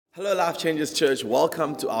Hello, Life Changers Church.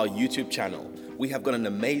 Welcome to our YouTube channel. We have got an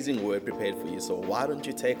amazing word prepared for you, so why don't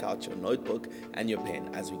you take out your notebook and your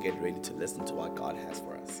pen as we get ready to listen to what God has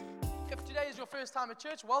for us. If today is your first time at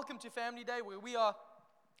church, welcome to Family Day, where we are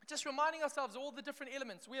just reminding ourselves of all the different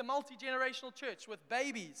elements. We are a multi-generational church with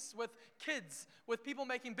babies, with kids, with people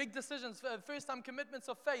making big decisions, first-time commitments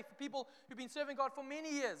of faith, people who've been serving God for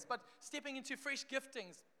many years, but stepping into fresh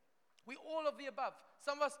giftings. We all of the above.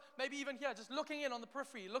 Some of us, maybe even here, just looking in on the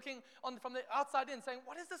periphery, looking on from the outside in, saying,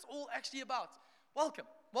 what is this all actually about? Welcome.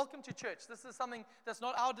 Welcome to church. This is something that's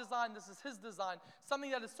not our design. This is His design. Something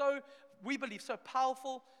that is so, we believe, so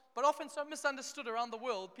powerful, but often so misunderstood around the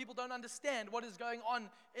world. People don't understand what is going on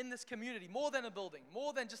in this community. More than a building,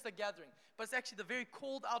 more than just a gathering, but it's actually the very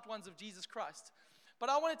called out ones of Jesus Christ. But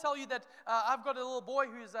I want to tell you that I've got a little boy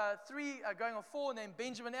who's 3, going on 4, named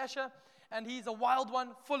Benjamin Asher. And he's a wild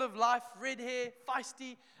one, full of life, red hair,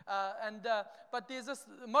 feisty. But there's this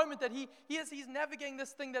moment that he's navigating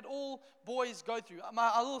this thing that all boys go through.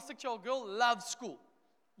 Our little 6-year-old girl loves school.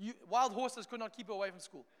 Wild horses could not keep her away from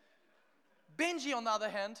school. Benji, on the other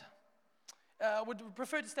hand, would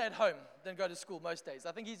prefer to stay at home than go to school most days.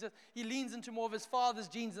 I think he leans into more of his father's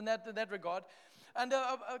genes in that regard. And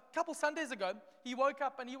a couple Sundays ago, he woke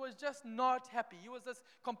up and he was just not happy. He was just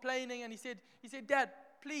complaining, and he said, Dad,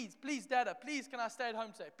 please, Dada, please, can I stay at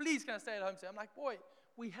home today? Please, can I stay at home today? I'm like, boy,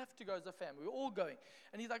 we have to go as a family. We're all going.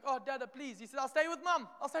 And he's like, oh, Dada, please. He said, I'll stay with Mum.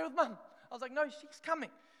 I was like, no, she's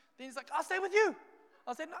coming. Then he's like, I'll stay with you.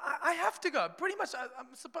 I said, no, I have to go. Pretty much, I'm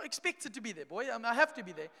expected to be there, boy. I have to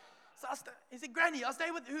be there. So he said, Granny, I'll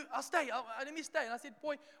stay with who? I'll stay. Let me stay. And I said,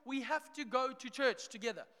 boy, we have to go to church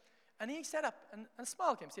together. And he sat up and a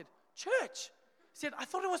smile came. He said, church? He said, I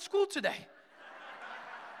thought it was school today.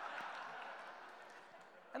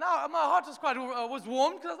 And now my heart was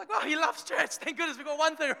warmed because I was like, oh, he loves church. Thank goodness we got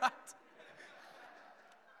one thing right.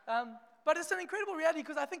 But it's an incredible reality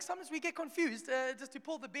because I think sometimes we get confused, just to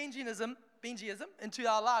pull the Benjiism into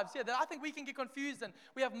our lives. Yeah, that I think we can get confused, and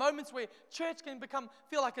we have moments where church can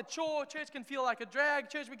feel like a chore, church can feel like a drag,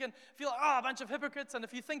 church we can feel like, a bunch of hypocrites. And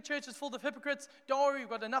if you think church is full of hypocrites, don't worry, we've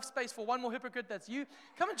got enough space for one more hypocrite, that's you.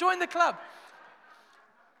 Come and join the club.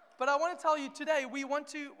 But I want to tell you today, I want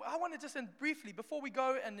to just briefly, before we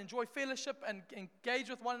go and enjoy fellowship and engage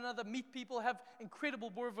with one another, meet people, have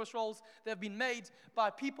incredible Boerewors roles that have been made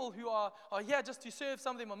by people who are here just to serve.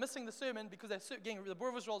 Some of them are missing the sermon because they're getting the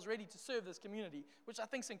Boerewors roles ready to serve this community, which I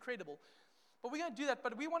think is incredible. But we're going to do that,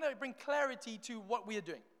 but we want to bring clarity to what we are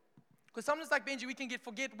doing. Because sometimes like Benji, we can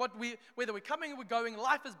forget whether we're coming or we're going.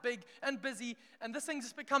 Life is big and busy, and this thing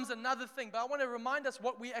just becomes another thing. But I want to remind us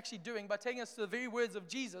what we're actually doing by taking us to the very words of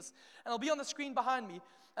Jesus. And it'll be on the screen behind me.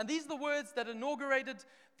 And these are the words that inaugurated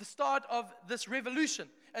the start of this revolution.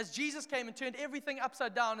 As Jesus came and turned everything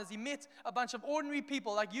upside down, as He met a bunch of ordinary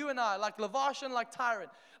people like you and I, like Lavashan, like Tyron,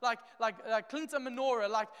 like Clinton Menorah,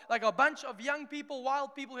 like a bunch of young people,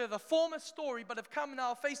 wild people who have a former story but have come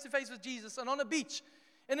now face to face with Jesus. And on a beach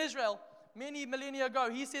in Israel, many millennia ago,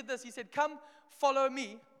 He said this. He said, come, follow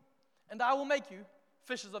me, and I will make you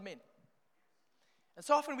fishers of men. And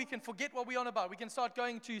so often we can forget what we're on about. We can start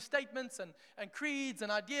going to statements and creeds and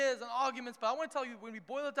ideas and arguments. But I want to tell you, when we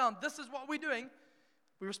boil it down, this is what we're doing.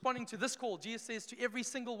 We're responding to this call. Jesus says to every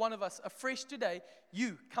single one of us afresh today,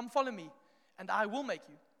 you, come follow me, and I will make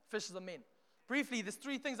you fishers of men. Briefly, there's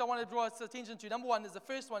 3 things I want to draw us attention to. Number 1 is the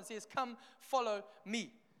first one. It says, come, follow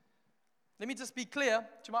me. Let me just be clear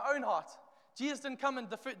to my own heart. Jesus didn't come, and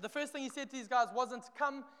the first thing He said to these guys wasn't,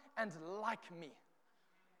 come and like me.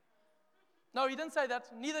 No, He didn't say that.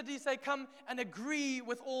 Neither did He say, come and agree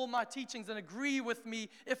with all my teachings and agree with me,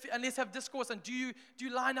 and let's have discourse, and do you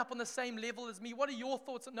line up on the same level as me? What are your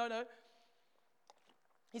thoughts? No.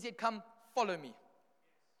 He said, come, follow me.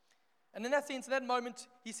 And in that sense, in that moment,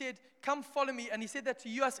 He said, come follow me. And He said that to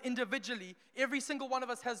us individually. Every single one of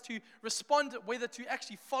us has to respond whether to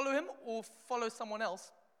actually follow Him or follow someone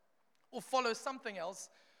else or follow something else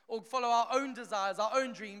or follow our own desires, our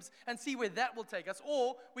own dreams, and see where that will take us.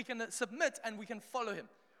 Or we can submit and we can follow Him.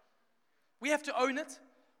 We have to own it.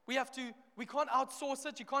 We can't outsource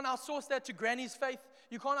it. You can't outsource that to granny's faith.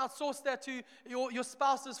 You can't outsource that to your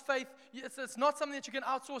spouse's faith. It's not something that you can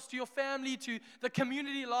outsource to your family, to the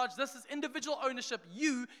community at large. This is individual ownership.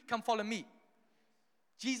 You come follow me.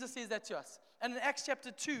 Jesus says that to us. And in Acts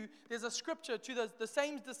chapter 2, there's a scripture to the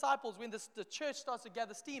same disciples when the church starts to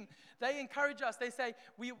gather steam. They encourage us. They say,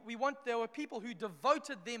 there were people who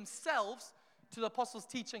devoted themselves to the apostles'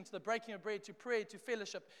 teaching, to the breaking of bread, to prayer, to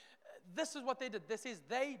fellowship. This is what they did. This is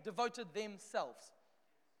they devoted themselves.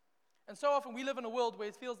 And so often we live in a world where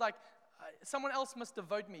it feels like someone else must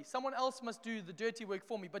devote me. Someone else must do the dirty work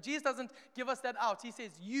for me. But Jesus doesn't give us that out. He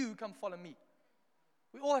says, you come follow me.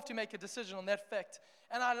 We all have to make a decision on that fact.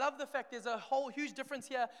 And I love the fact there's a whole huge difference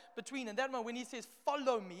here between, in that moment when he says,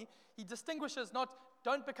 follow me, he distinguishes not,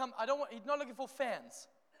 he's not looking for fans.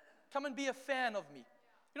 Come and be a fan of me.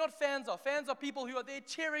 You know what fans are? Fans are people who are there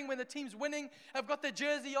cheering when the team's winning, have got their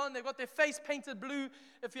jersey on, they've got their face painted blue.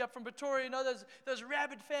 If you're up from Pretoria, you know those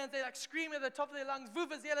rabid fans, they like scream at the top of their lungs,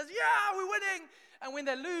 vuvuzelas, yeah, we're winning. And when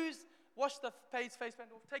they lose, wash the face paint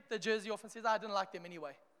off, take the jersey off and says, I didn't like them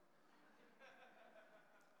anyway.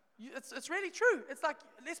 It's really true. It's like,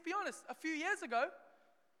 let's be honest, a few years ago,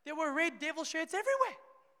 there were red devil shirts everywhere.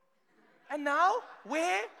 And now,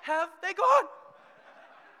 where have they gone?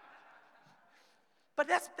 But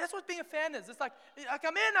that's what being a fan is. It's like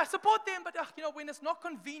I'm in, I support them, but when it's not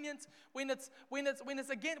convenient, when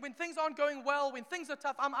things aren't going well, when things are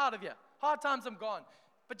tough, I'm out of here. Hard times, I'm gone.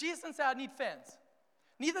 But Jesus didn't say I need fans.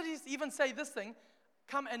 Neither did he even say this thing,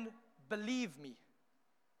 come and believe me,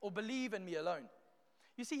 or believe in me alone.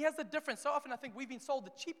 You see, here's the difference. So often I think we've been sold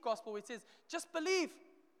the cheap gospel where it says, just believe,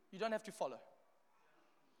 you don't have to follow.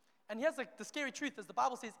 And here's the scary truth is the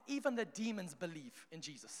Bible says even the demons believe in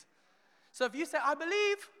Jesus. So if you say, I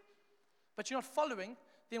believe, but you're not following,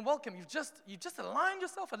 then welcome. You've just aligned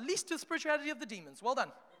yourself at least to the spirituality of the demons. Well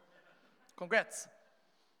done. Congrats.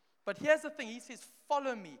 But here's the thing. He says,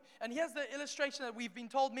 follow me. And here's the illustration that we've been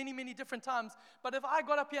told many, many different times. But if I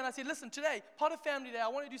got up here and I said, listen, today, part of family day, I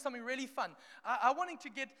want to do something really fun. I wanting to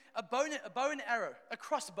get a bow and arrow, a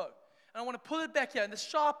crossbow. And I want to pull it back here and the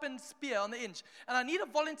sharpened spear on the edge. And I need a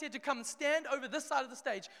volunteer to come and stand over this side of the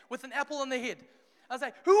stage with an apple on their head. I was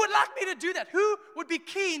like, who would like me to do that? Who would be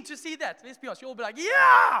keen to see that? Let's be honest. You'll all be like,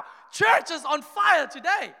 yeah, church is on fire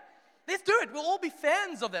today. Let's do it. We'll all be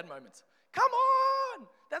fans of that moment. Come on.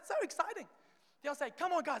 That's so exciting. They'll say,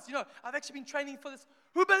 come on, guys. I've actually been training for this.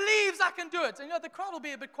 Who believes I can do it? And the crowd will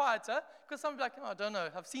be a bit quieter because some will be like, oh, I don't know.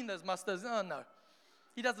 I've seen those musters. Oh, no.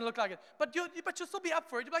 He doesn't look like it. But you'll still be up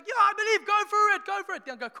for it. You'll be like, yeah, I believe. Go for it.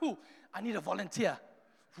 They'll go, cool. I need a volunteer.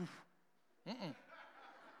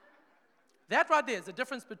 That right there is the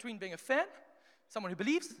difference between being a fan, someone who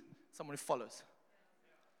believes, someone who follows.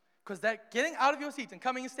 Because that getting out of your seat and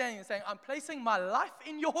coming and standing and saying, I'm placing my life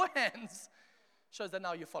in your hands, shows that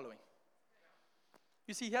now you're following.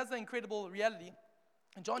 You see, here's the incredible reality.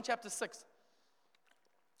 In John chapter 6,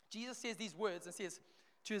 Jesus says these words and says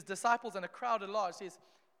to his disciples and a crowd at large, says,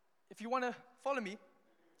 if you want to follow me,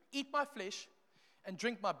 eat my flesh and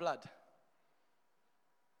drink my blood.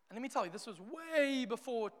 And let me tell you, this was way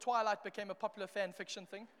before Twilight became a popular fan fiction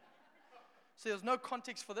thing. So there was no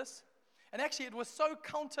context for this. And actually, it was so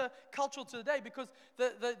counter-cultural to the day because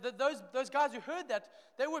those guys who heard that,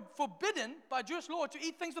 they were forbidden by Jewish law to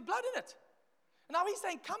eat things with blood in it. And now he's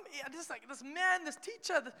saying, come, this man, this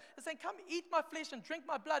teacher, is saying, come eat my flesh and drink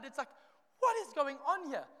my blood. It's like, what is going on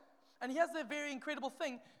here? And here's the very incredible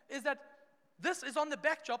thing, is that this is on the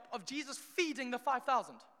backdrop of Jesus feeding the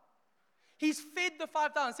 5,000. He's fed the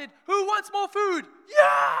 5,000, said, who wants more food?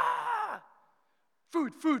 Yeah!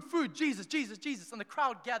 Food, Jesus. And the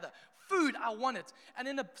crowd gather. Food, I want it. And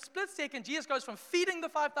in a split second, Jesus goes from feeding the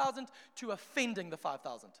 5,000 to offending the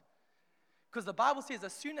 5,000. Because the Bible says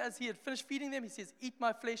as soon as he had finished feeding them, he says, eat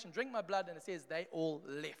my flesh and drink my blood. And it says they all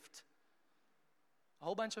left. A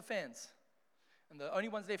whole bunch of fans. And the only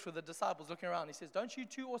ones left were the disciples looking around. He says, don't you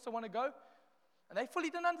two also want to go? And they fully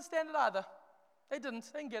didn't understand it either. They didn't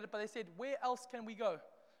get it, but they said, where else can we go?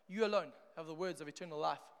 You alone have the words of eternal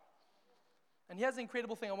life. And here's the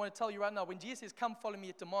incredible thing I want to tell you right now. When Jesus says, come follow me,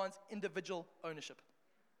 it demands individual ownership.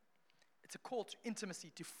 It's a call to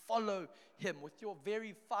intimacy, to follow him with your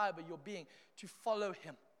very fiber, your being, to follow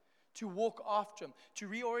him, to walk after him, to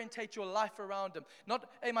reorientate your life around him. Not,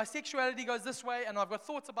 hey, my sexuality goes this way, and I've got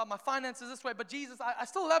thoughts about my finances this way, but Jesus, I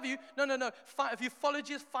still love you. No. If you follow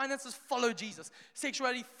Jesus, finances follow Jesus.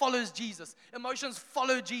 Sexuality follows Jesus. Emotions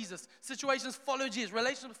follow Jesus. Situations follow Jesus.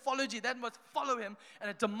 Relationships follow Jesus. That must follow him, and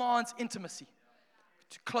it demands intimacy,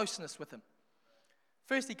 to closeness with him.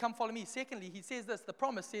 Firstly, come follow me. Secondly, he says this, the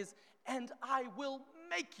promise says, and I will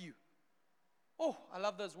make you. Oh, I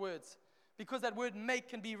love those words. Because that word make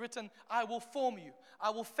can be written, I will form you, I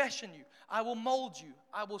will fashion you, I will mold you,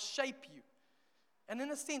 I will shape you. And in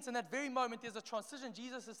a sense, in that very moment, there's a transition.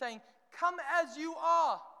 Jesus is saying, come as you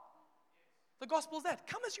are. The gospel is that,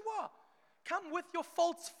 come as you are. Come with your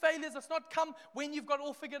faults, failures. It's not come when you've got it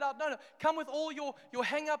all figured out. No. Come with all your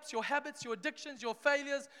hang-ups, your habits, your addictions, your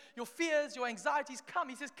failures, your fears, your anxieties. Come.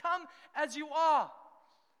 He says, come as you are.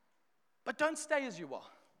 But don't stay as you are.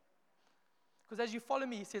 Because as you follow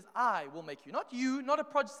me, he says, I will make you. Not you, not a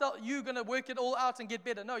project, you going to work it all out and get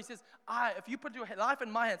better. No, he says, if you put your life in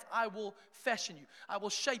my hands, I will fashion you. I will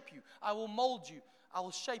shape you. I will mold you. I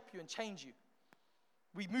will shape you and change you.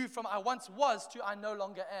 We move from I once was to I no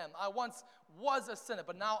longer am. I once was a sinner,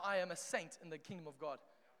 but now I am a saint in the kingdom of God.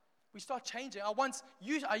 We start changing.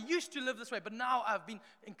 I used to live this way, but now I've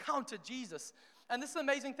encountered Jesus. And this is an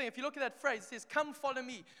amazing thing. If you look at that phrase, it says, come follow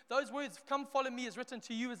me. Those words, come follow me, is written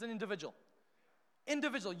to you as an individual.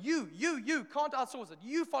 Individual, you, can't outsource it.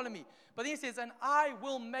 You follow me. But then he says, and I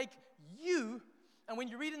will make you, and when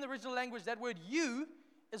you read in the original language, that word you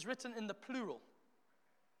is written in the plural.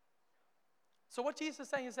 So what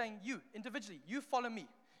Jesus is saying, you, individually, you follow me.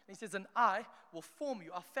 And he says, and I will form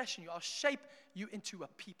you, I'll fashion you, I'll shape you into a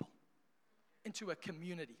people, into a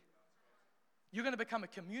community. You're going to become a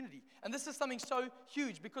community. And this is something so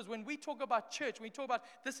huge, because when we talk about church, when we talk about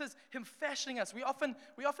this is him fashioning us, we often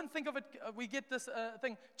think of it, we get this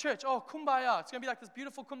thing, church, oh, kumbaya. It's going to be like this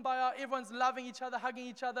beautiful kumbaya. Everyone's loving each other, hugging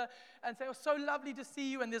each other, and say, oh, so lovely to see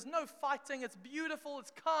you. And there's no fighting. It's beautiful.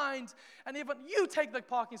 It's kind. And everyone, you take the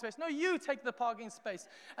parking space. No, you take the parking space.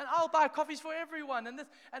 And I'll buy coffees for everyone. And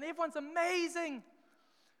everyone's amazing.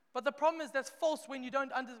 But the problem is that's false when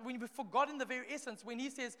when you've forgotten the very essence. When he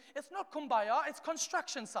says, it's not kumbaya, it's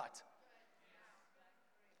construction site.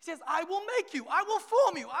 He says, I will make you, I will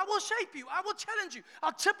form you, I will shape you, I will challenge you.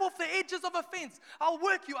 I'll chip off the edges of a fence. I'll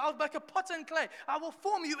work you, I'll make a potter and clay. I will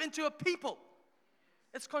form you into a people.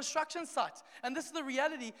 It's construction site. And this is the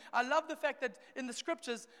reality. I love the fact that in the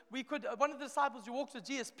scriptures, one of the disciples who walked with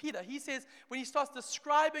Jesus, Peter, he says, when he starts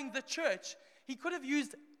describing the church, he could have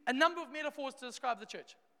used a number of metaphors to describe the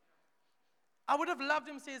church. I would have loved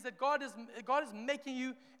him to say that God is making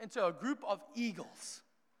you into a group of eagles.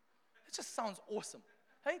 It just sounds awesome.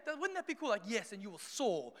 Hey, wouldn't that be cool? Like, yes, and you will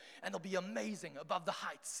soar, and they'll be amazing above the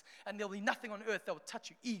heights, and there'll be nothing on earth that will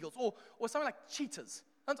touch you, eagles, or something like cheetahs.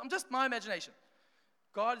 I'm just my imagination.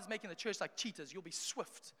 God is making the church like cheetahs. You'll be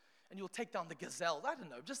swift, and you'll take down the gazelles. I don't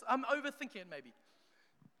know. I'm overthinking it maybe.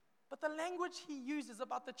 But the language he uses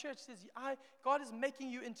about the church says, God is making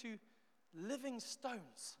you into living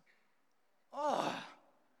stones. Oh,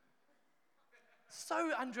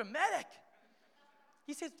 so undramatic.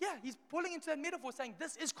 He says, he's pulling into that metaphor saying,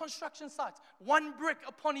 this is construction sites, one brick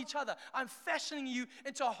upon each other. I'm fashioning you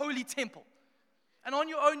into a holy temple. And on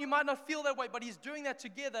your own, you might not feel that way, but he's doing that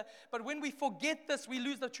together. But when we forget this, we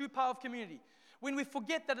lose the true power of community. When we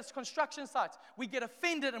forget that it's construction sites, we get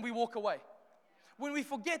offended and we walk away. When we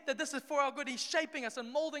forget that this is for our good, he's shaping us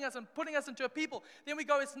and molding us and putting us into a people, then we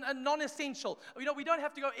go, it's a non-essential. We don't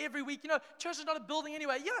have to go every week. Church is not a building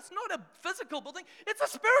anyway. Yeah, it's not a physical building. It's a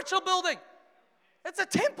spiritual building. It's a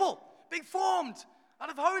temple being formed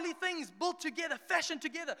out of holy things, built together, fashioned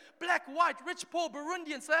together. Black, white, rich, poor,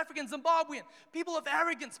 Burundian, South African, Zimbabwean, people of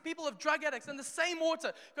arrogance, people of drug addicts, in the same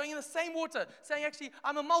water, going in the same water, saying, actually,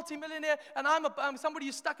 I'm a multimillionaire and I'm somebody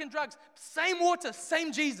who's stuck in drugs. Same water,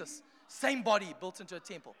 same Jesus. Same body built into a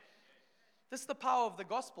temple. This is the power of the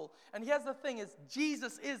gospel. And here's the thing is,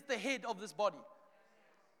 Jesus is the head of this body.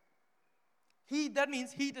 That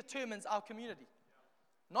means he determines our community.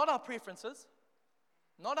 Not our preferences,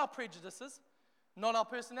 not our prejudices, not our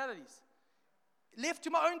personalities. Left to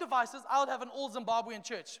my own devices, I would have an all Zimbabwean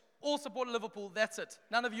church. All support Liverpool, that's it.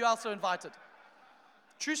 None of you else are invited.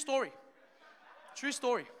 True story. True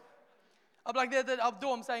story. I'm like there at the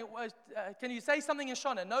door, I'm saying, can you say something in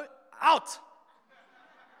Shona? No, out.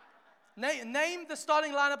 Name the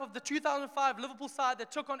starting lineup of the 2005 Liverpool side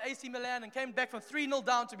that took on AC Milan and came back from 3-0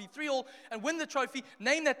 down to be 3-3 and win the trophy.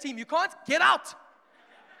 Name that team. You can't? Get out.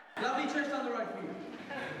 Lovely church down the road for you.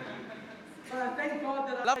 But I thank God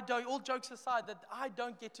that all jokes aside, that I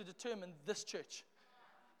don't get to determine this church.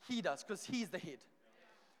 He does, because he's the head.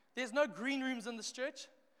 There's no green rooms in this church.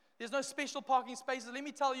 There's no special parking spaces. Let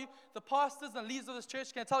me tell you, the pastors and leaders of this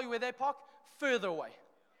church can tell you where they park, further away.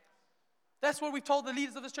 That's what we've told the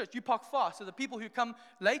leaders of this church. You park far, so the people who come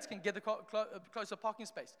late can get the closer parking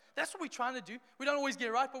space. That's what we're trying to do. We don't always get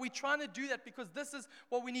it right, but we're trying to do that because this is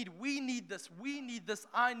what we need. We need this. We need this.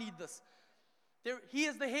 I need this. He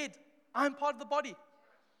is the head. I'm part of the body.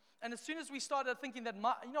 And as soon as we started thinking that,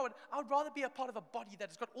 I would rather be a part of a body that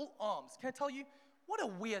has got all arms. Can I tell you, what a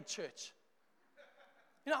weird church.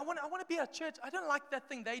 I want to be a church. I don't like that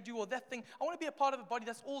thing they do or that thing. I want to be a part of a body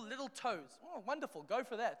that's all little toes. Oh, wonderful. Go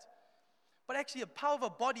for that. But actually, a power of a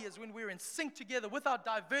body is when we're in sync together with our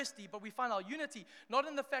diversity, but we find our unity, not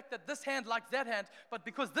in the fact that this hand likes that hand, but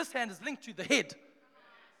because this hand is linked to the head.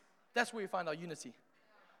 That's where we find our unity.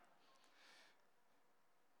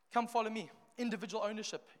 Come follow me. Individual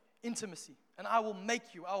ownership. intimacy. And I will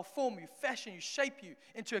make you, I will form you, fashion you, shape you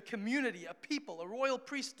into a community, a people, a royal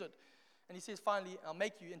priesthood. And he says, finally, I'll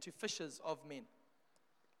make you into fishers of men.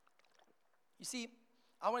 You see,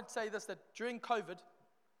 I want to say this, that during COVID,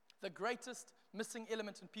 the greatest missing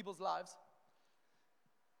element in people's lives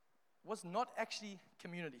was not actually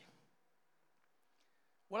community.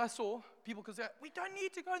 What I saw, people could say, we don't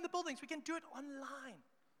need to go in the buildings, we can do it online.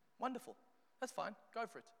 Wonderful. That's fine, go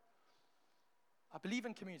for it. I believe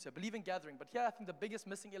in community, I believe in gathering, but here I think the biggest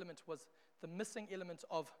missing element was the missing element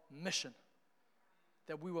of mission.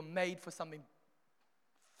 That we were made for something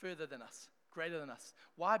further than us, greater than us.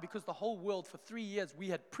 Why? Because the whole world for 3 years, we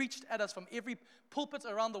had preached at us from every pulpit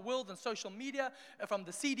around the world and social media, from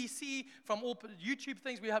the CDC, from all YouTube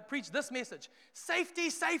things, we had preached this message. Safety,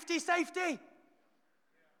 safety, safety.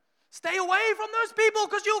 Stay away from those people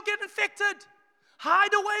because you'll get infected.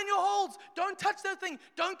 Hide away in your holes. Don't touch that thing.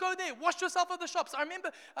 Don't go there. Wash yourself at the shops. I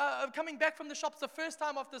remember coming back from the shops the first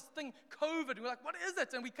time after this thing, COVID. We were like, what is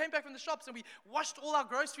it? And we came back from the shops and we washed all our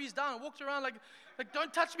groceries down and walked around like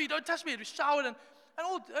don't touch me, don't touch me. And we showered and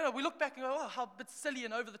we look back and go, oh, how a bit silly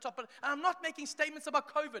and over the top. And I'm not making statements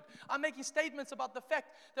about COVID. I'm making statements about the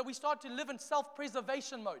fact that we start to live in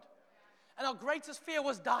self-preservation mode. And our greatest fear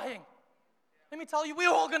was dying. Let me tell you,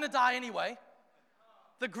 we're all going to die anyway.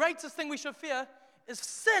 The greatest thing we should fear is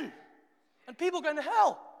sin and people going to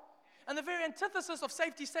hell. And the very antithesis of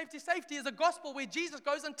safety, safety, safety is a gospel where Jesus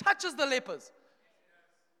goes and touches the lepers.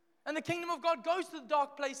 And the kingdom of God goes to the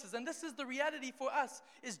dark places. And this is the reality for us,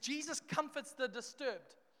 is Jesus comforts the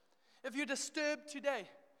disturbed. If you're disturbed today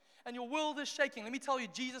and your world is shaking, let me tell you,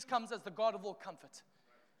 Jesus comes as the God of all comfort.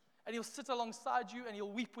 And he'll sit alongside you and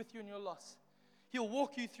he'll weep with you in your loss. He'll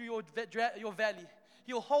walk you through your valley.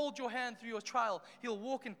 He'll hold your hand through your trial. He'll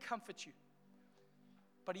walk and comfort you.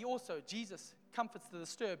 But Jesus comforts the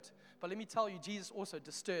disturbed. But let me tell you, Jesus also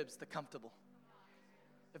disturbs the comfortable.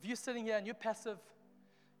 If you're sitting here and you're passive,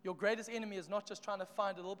 your greatest enemy is not just trying to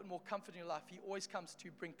find a little bit more comfort in your life. He always comes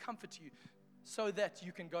to bring comfort to you so that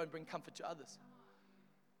you can go and bring comfort to others.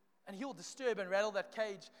 And he'll disturb and rattle that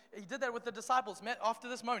cage. He did that with the disciples. After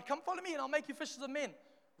this moment, come follow me and I'll make you fishers of men.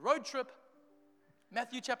 Road trip.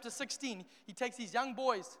 Matthew chapter 16, he takes these young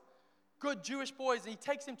boys, good Jewish boys, and he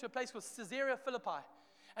takes them to a place called Caesarea Philippi.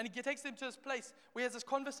 And he takes them to this place where he has this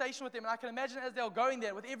conversation with them. And I can imagine as they were going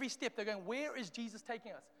there, with every step, they're going, where is Jesus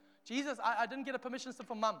taking us? Jesus, I didn't get a permission slip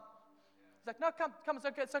from mom. He's like, no, come,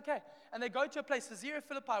 it's okay. And they go to a place, Caesarea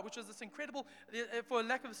Philippi, which was this incredible, for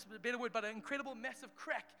lack of a better word, but an incredible massive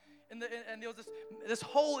crack. And there was this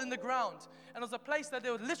hole in the ground. And it was a place that they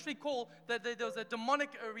would literally call, that there was a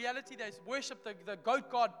demonic reality. They worshipped the goat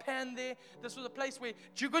god Pan there. This was a place where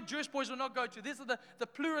good Jewish boys will not go to. These are the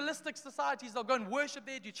pluralistic societies. They'll go and worship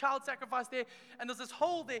there, do child sacrifice there. And there's this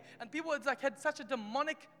hole there. And people had such a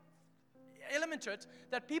demonic element to it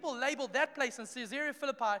that people labeled that place in Caesarea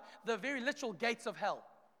Philippi the very literal gates of hell.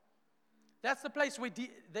 That's the place where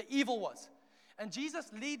the evil was. And Jesus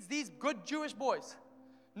leads these good Jewish boys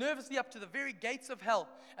nervously up to the very gates of hell.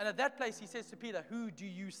 And at that place, he says to Peter, who do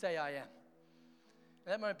you say I am?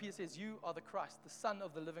 At that moment, Peter says, you are the Christ, the Son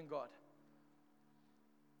of the living God.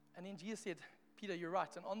 And then Jesus said, Peter, you're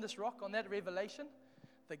right. And on this rock, on that revelation,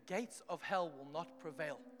 the gates of hell will not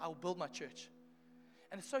prevail. I will build my church.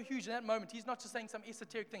 And it's so huge in that moment. He's not just saying some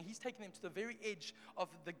esoteric thing. He's taking them to the very edge of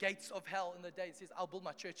the gates of hell in the day. He says, I'll build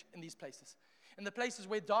my church in these places. In the places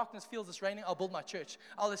where darkness feels it's raining, I'll build my church.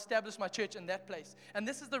 I'll establish my church in that place. And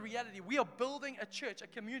this is the reality. We are building a church, a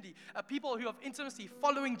community, a people who have intimacy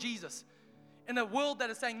following Jesus. In a world that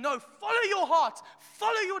is saying, no, follow your heart,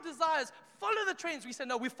 follow your desires, follow the trends. We say,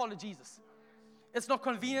 no, we follow Jesus. It's not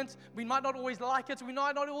convenient. We might not always like it. We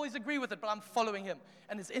might not always agree with it, but I'm following him.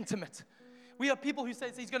 And it's intimate. We are people who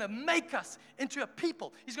say he's going to make us into a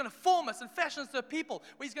people. He's going to form us and fashion us to a people.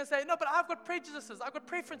 Where he's going to say, no, but I've got prejudices. I've got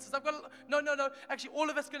preferences. No. Actually, all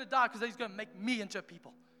of us are going to die because he's going to make me into a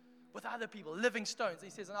people with other people, living stones.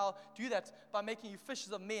 And he says, and I'll do that by making you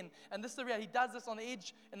fishers of men. And this is the reality. He does this on the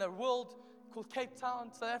edge in a world called Cape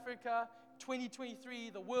Town, South Africa, 2023,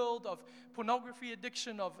 the world of pornography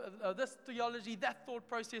addiction, of this theology, that thought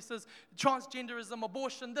processes, transgenderism,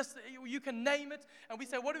 abortion, this, you can name it. And we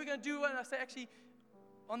say, what are we going to do? And I say, actually,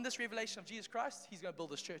 on this revelation of Jesus Christ, he's going to build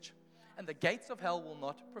this church. And the gates of hell will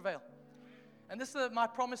not prevail. And this is my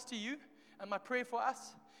promise to you, and my prayer for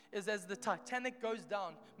us, is as the Titanic goes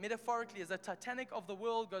down, metaphorically, as the Titanic of the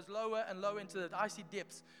world goes lower and lower into the icy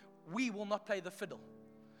depths, we will not play the fiddle.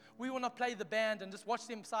 We will not play the band and just watch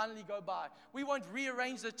them silently go by. We won't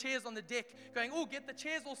rearrange the chairs on the deck going, oh, get the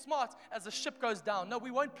chairs all smart as the ship goes down. No,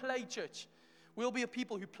 we won't play church. We'll be a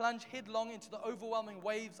people who plunge headlong into the overwhelming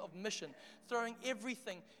waves of mission, throwing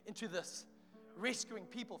everything into this, rescuing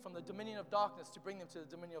people from the dominion of darkness to bring them to the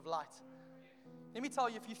dominion of light. Let me tell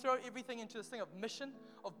you, if you throw everything into this thing of mission,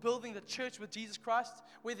 of building the church with Jesus Christ,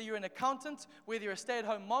 whether you're an accountant, whether you're a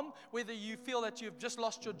stay-at-home mom, whether you feel that you've just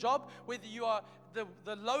lost your job, whether you are the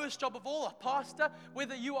lowest job of all, a pastor,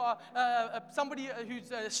 whether you are somebody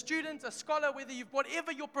who's a student, a scholar,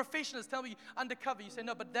 whatever your profession is, tell me undercover, you say,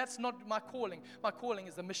 no, but that's not my calling. My calling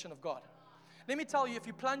is the mission of God. Let me tell you, if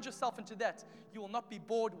you plunge yourself into that, you will not be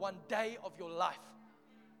bored one day of your life.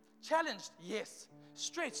 Challenged, yes.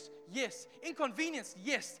 Stretched, yes. Inconvenienced,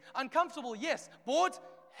 yes. Uncomfortable, yes. Bored?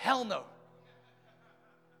 Hell no.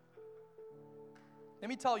 Let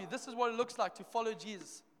me tell you, this is what it looks like to follow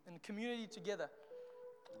Jesus in community together.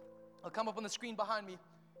 I'll come up on the screen behind me.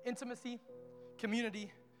 Intimacy,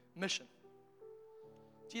 community, mission.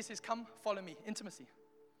 Jesus says, come, follow me. Intimacy.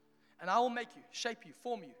 And I will make you, shape you,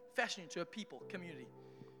 form you, fashion you to a people, community.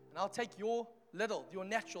 And I'll take your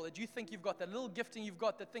natural, that you think you've got, that little gifting you've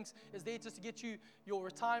got that thinks is there just to get you your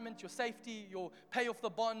retirement, your safety, your pay off the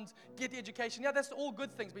bond, get the education. Yeah, that's all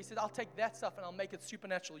good things. But he said, I'll take that stuff and I'll make it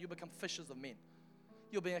supernatural. You'll become fishers of men.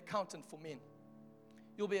 You'll be an accountant for men.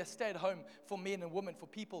 You'll be a stay-at-home for men and women, for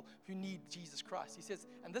people who need Jesus Christ. He says,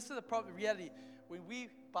 and this is the reality. When we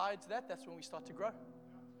buy into that, that's when we start to grow.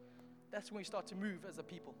 That's when we start to move as a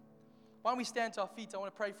people. Why don't we stand to our feet? I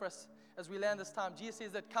want to pray for us as we land this time. Jesus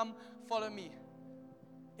says that, come, follow me.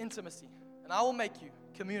 Intimacy. And I will make you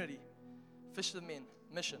community. Fish of men.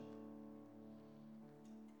 Mission.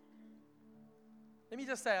 Let me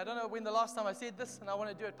just say, I don't know when the last time I said this, and I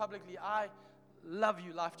want to do it publicly. I love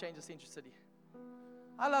you, Life Changer Century City.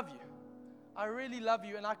 I love you. I really love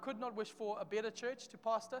you, and I could not wish for a better church to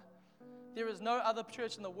pastor. There is no other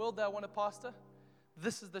church in the world that I want to pastor.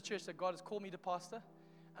 This is the church that God has called me to pastor,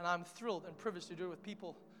 and I'm thrilled and privileged to do it with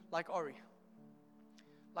people like Ori,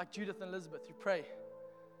 like Judith and Elizabeth, who pray,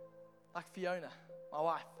 like Fiona, my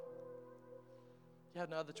wife. You have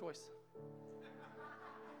no other choice.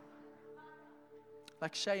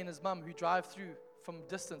 Like Shay and his mum, who drive through from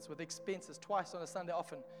distance with expenses twice on a Sunday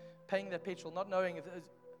often, paying their petrol, not knowing if it was.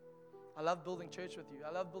 I love building church with you.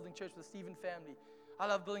 I love building church with the Stephen family. I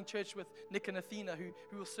love building church with Nick and Athena,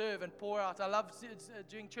 who will serve and pour out. I love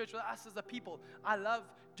doing church with us as a people. I love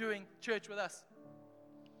doing church with us.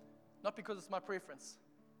 Not because it's my preference,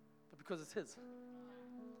 but because it's His.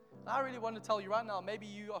 And I really want to tell you right now, maybe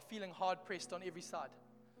you are feeling hard-pressed on every side.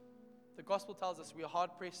 The gospel tells us we are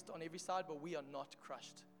hard-pressed on every side, but we are not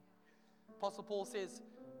crushed. Apostle Paul says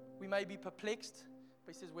we may be perplexed,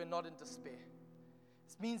 but he says we're not in despair.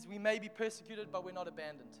 It means we may be persecuted, but we're not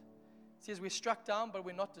abandoned. It says we're struck down, but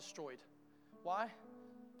we're not destroyed. Why?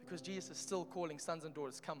 Because Jesus is still calling sons and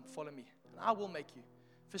daughters, come, follow me, and I will make you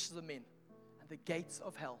fishers of men, and the gates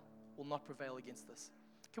of hell will not prevail against this.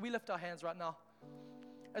 Can we lift our hands right now?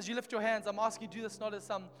 As you lift your hands, I'm asking you to do this not as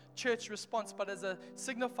some church response, but as a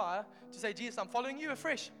signifier to say, Jesus, I'm following you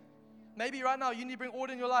afresh. Maybe right now you need to bring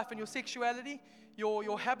order in your life and your sexuality,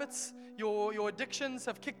 your habits, your addictions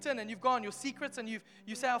have kicked in and you've gone, your secrets, and you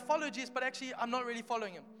say, I follow Jesus, but actually I'm not really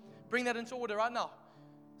following Him. Bring that into order right now.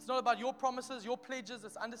 It's not about your promises, your pledges.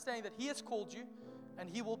 It's understanding that He has called you and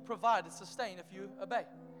He will provide and sustain if you obey.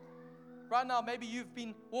 Right now, maybe you've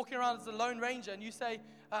been walking around as a lone ranger and you say,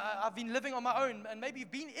 I've been living on my own, and maybe you've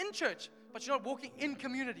been in church, but you're not walking in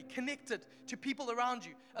community, connected to people around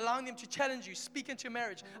you, allowing them to challenge you, speak into your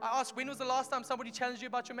marriage. I ask, when was the last time somebody challenged you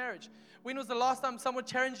about your marriage? When was the last time someone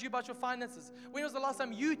challenged you about your finances? When was the last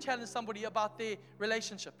time you challenged somebody about their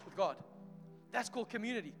relationship with God? That's called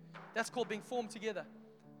community. That's called being formed together.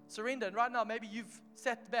 Surrender. And right now, maybe you've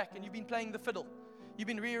sat back and you've been playing the fiddle. You've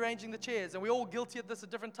been rearranging the chairs, and we're all guilty of this at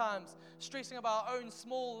different times, stressing about our own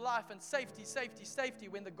small life and safety,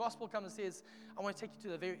 when the gospel comes and says, I want to take you to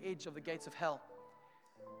the very edge of the gates of hell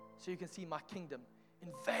so you can see my kingdom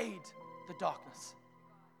invade the darkness.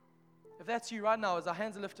 If that's you right now, as our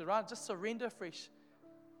hands are lifted, right, just surrender afresh.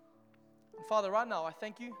 And Father, right now, I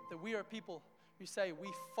thank you that we are a people who say, we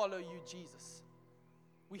follow you, Jesus.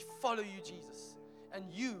 We follow you, Jesus. And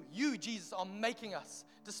you, Jesus, are making us,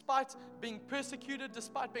 despite being persecuted,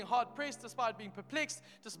 despite being hard-pressed, despite being perplexed,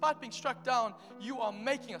 despite being struck down, you are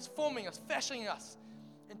making us, forming us, fashioning us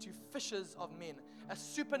into fishers of men, a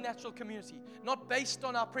supernatural community, not based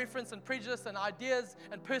on our preference and prejudice and ideas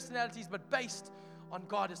and personalities, but based on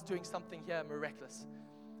God is doing something here miraculous.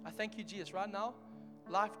 I thank you, Jesus. Right now,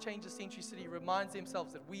 Life Changer Century City reminds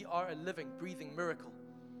themselves that we are a living, breathing miracle,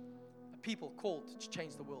 a people called to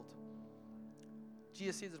change the world.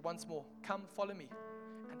 Jesus says it once more, come follow me,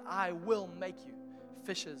 and I will make you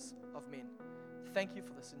fishers of men. Thank you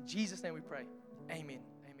for this. In Jesus' name we pray. Amen.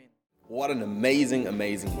 Amen. What an amazing,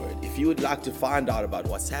 amazing word. If you would like to find out about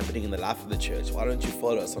what's happening in the life of the church, why don't you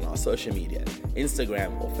follow us on our social media,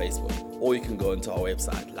 Instagram or Facebook, or you can go into our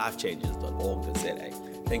website,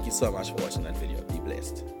 lifechanges.org.za. Thank you so much for watching that video. Be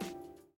blessed.